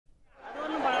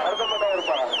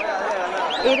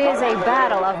It is a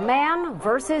battle of man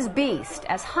versus beast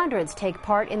as hundreds take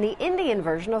part in the Indian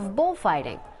version of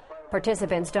bullfighting.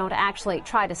 Participants don't actually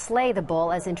try to slay the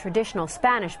bull as in traditional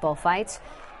Spanish bullfights.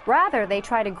 Rather, they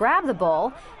try to grab the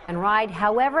bull and ride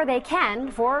however they can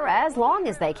for as long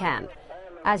as they can.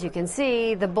 As you can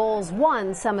see, the bulls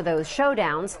won some of those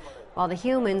showdowns, while the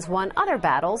humans won other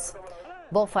battles.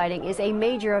 Bullfighting is a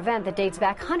major event that dates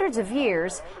back hundreds of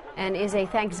years and is a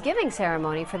Thanksgiving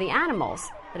ceremony for the animals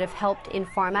that have helped in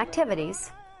farm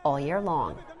activities all year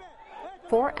long.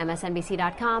 For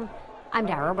MSNBC.com, I'm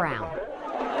Dara Brown.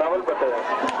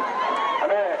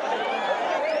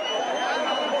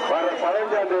 வர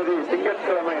 15ஆம் தேதி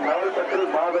திங்கட்கிழமை நாவல்பட்டில்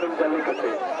மாபெரும் ஜல்லிக்கட்டு.